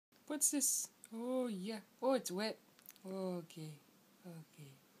What's this? Oh, yeah. Oh, it's wet. Okay.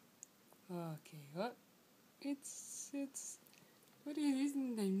 What? It's... What is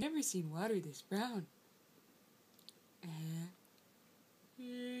it? I've never seen water this brown.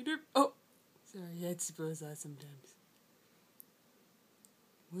 Oh! Sorry, I suppose that sometimes.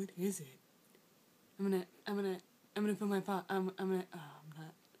 What is it? I'm gonna put my paw, oh, I'm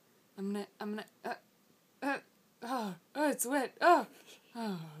not. Oh, it's wet. Oh,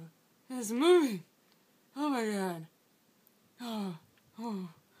 it's moving. Oh my god. Oh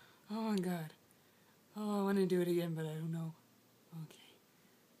my god. Oh, I want to do it again, but I don't know.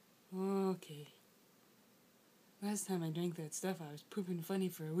 Okay. Last time I drank that stuff, I was pooping funny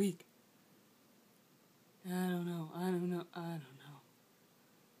for a week. I don't know.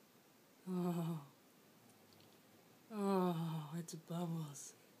 Oh, it's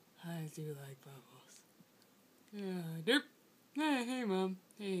bubbles. I do like bubbles. Yeah, derp. Hey, Mom.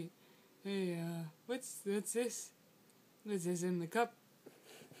 Hey, what's this? What's this in the cup?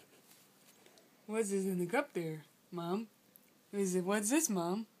 What's this in the cup there, Mom? What's this,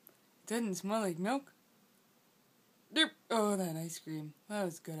 Mom? It doesn't smell like milk. Derp. Oh, that ice cream. That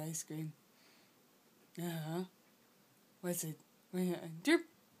was good ice cream. What's it? Derp.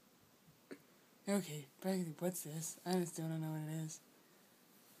 Okay, what's this? I still don't know what it is.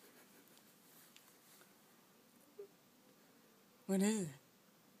 What is it?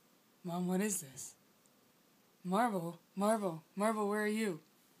 Mom, what is this? Marble, where are you?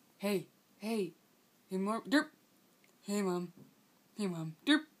 Hey, derp. Hey, Mom,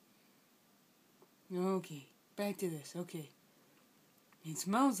 derp. Okay, back to this, okay. It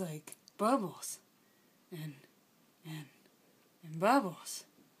smells like bubbles, and bubbles,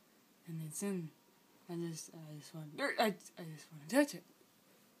 and it's in, I just want dirt, I just want to touch it,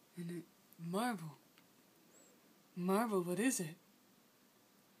 and it, marble, what is it?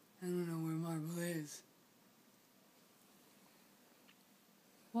 I don't know where marble is.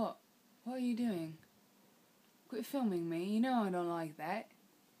 What are you doing? Quit filming me, you know I don't like that.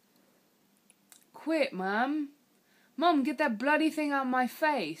 Quit, Mum. Mum, get that bloody thing out of my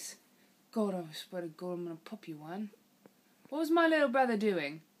face. God, I swear to God, I'm gonna pop you one. What was my little brother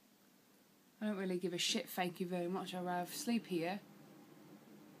doing? I don't really give a shit, thank you very much. I'd rather sleep here.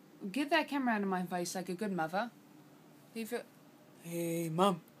 Get that camera out of my face like a good mother. Leave it. Hey,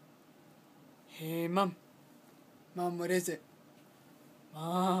 Mum. Mom, what is it?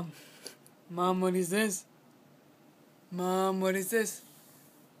 Mom, what is this? Mom, what is this?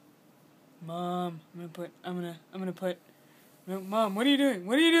 Mom, I'm gonna put. Mom, what are you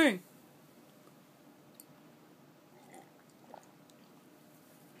doing?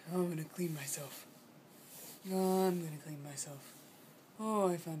 Oh, I'm gonna clean myself. Oh,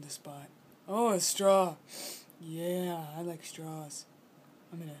 I found a spot. Oh, a straw. Yeah, I like straws.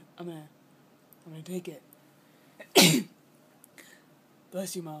 I'm gonna take it.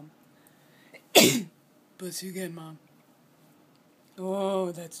 Bless you, Mom. Bless you again, Mom.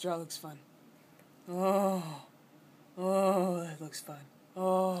 Oh, that straw looks fun. Oh, that looks fun.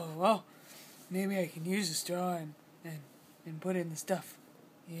 Oh, well, maybe I can use a straw and put in the stuff.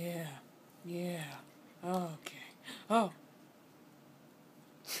 Yeah. Okay. Oh.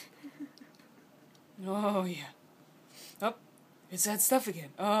 Oh, yeah. Oh, it's that stuff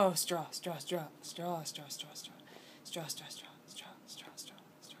again. Oh, straw.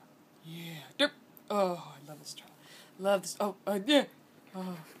 Yeah. Derp. Oh, I love the straw. Love this. Oh, yeah.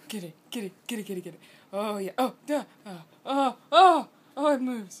 Oh, get it. Oh, yeah. Oh, yeah. Oh, it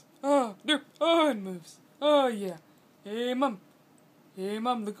moves. Oh, derp. Oh, it moves. Oh, yeah. Hey, Mom,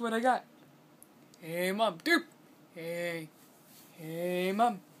 look what I got. Hey, Mom, derp. Hey,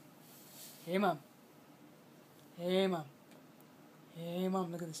 Mom. Hey, Mom,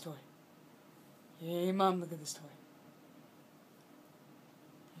 look at this toy. Hey, Mom, look at this toy.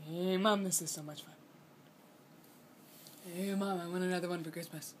 Hey, Mom, this is so much fun. Hey, Mom, I want another one for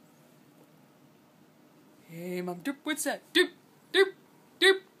Christmas. Hey, Mom, doop, what's that? Doop.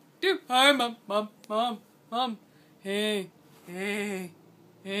 Hi, Mom. Hey,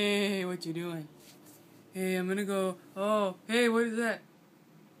 what you doing? Hey, I'm gonna go. Oh, hey, what is that?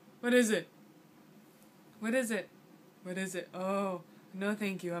 What is it? Oh, no,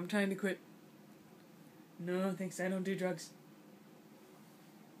 thank you. I'm trying to quit. No, thanks. I don't do drugs.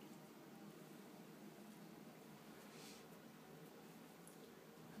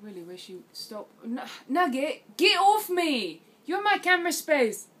 I really wish you'd stop. Nugget, get off me! You're my camera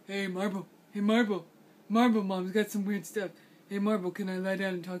space. Hey, Marble, Mom's got some weird stuff. Hey, Marble, can I lie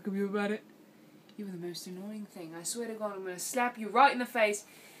down and talk to you about it? You were the most annoying thing. I swear to God, I'm going to slap you right in the face.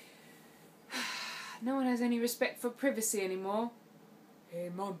 No one has any respect for privacy anymore. Hey,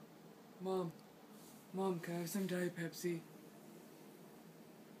 Mom, Mom. Mom, can I have some Diet Pepsi?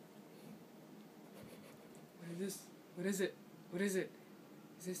 What is this? What is it? What is it?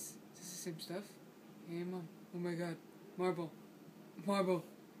 Is this the same stuff? Hey, Mom. Oh my god. Marble. Marble.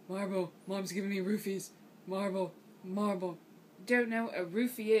 Marble. Mom's giving me roofies. Marble. Marble. Don't know what a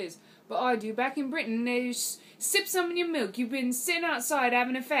roofie is, but I do. Back in Britain, they sip some in your milk. You've been sitting outside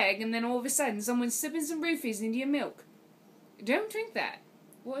having a fag, and then all of a sudden someone's sipping some roofies into your milk. Don't drink that.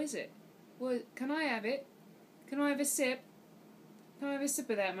 What is it? What? Can I have it? Can I have a sip? Can I have a sip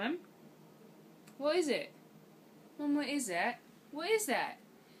of that, Mum? What is it? Mum, what is that? What is that?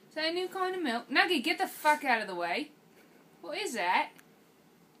 Is that a new kind of milk? Nugget, get the fuck out of the way. What is that?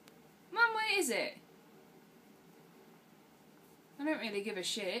 Mum, what is it? I don't really give a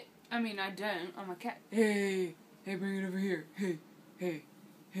shit. I mean, I don't. I'm a cat. Hey, hey, bring it over here. Hey, hey,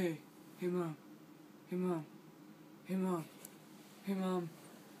 hey, hey, Mom. Hey, Mom. Hey, Mom. Hey, Mom.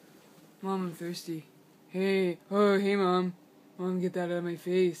 Mom, I'm thirsty. Hey, oh, hey, Mom. Mom, get that out of my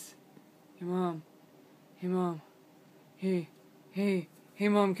face. Hey, Mom. Hey, Mom. Hey, hey, hey,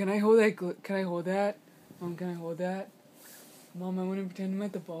 Mom, can I hold that? Can I hold that? Mom, can I hold that? Mom, I want to pretend I'm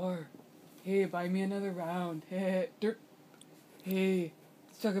at the bar. Hey, buy me another round. Hey, derp. Hey,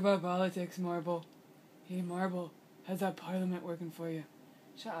 let's talk about politics, Marble. Hey, Marble, how's that parliament working for you?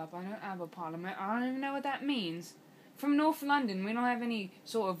 Shut up, I don't have a parliament. I don't even know what that means. From North London, we don't have any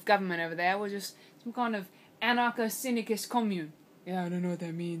sort of government over there. We're just some kind of anarcho-syndicist commune. Yeah, I don't know what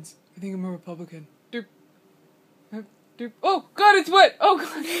that means. I think I'm a Republican. Derp. Derp. Oh, God, it's wet! Oh,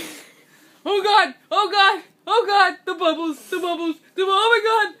 God! Oh, God! Oh, God! Oh, God! The bubbles! The bubbles! The oh,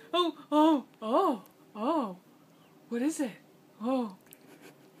 my God! Oh, oh, oh, oh. What is it? Oh.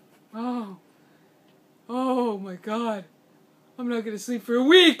 Oh. Oh, my God. I'm not going to sleep for a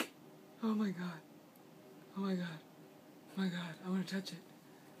week! Oh, my God. Oh, my God. Oh, my God. I want to touch it.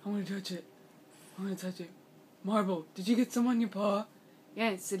 I want to touch it. I want to touch it. Marble, did you get some on your paw? Yeah,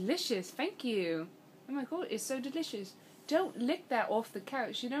 it's delicious. Thank you. Oh, my God. It's so delicious. Don't lick that off the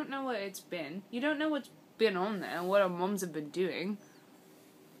couch. You don't know what it's been. You don't know what's been on there, what our moms have been doing.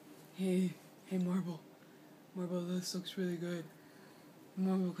 Hey, hey, Marble. Marble, this looks really good.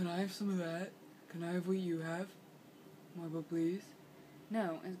 Marble, can I have some of that? Can I have what you have? Marble, please.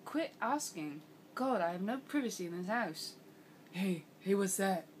 No, and quit asking. God, I have no privacy in this house. Hey, hey, what's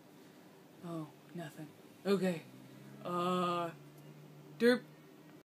that? Oh, nothing. Okay. Derp.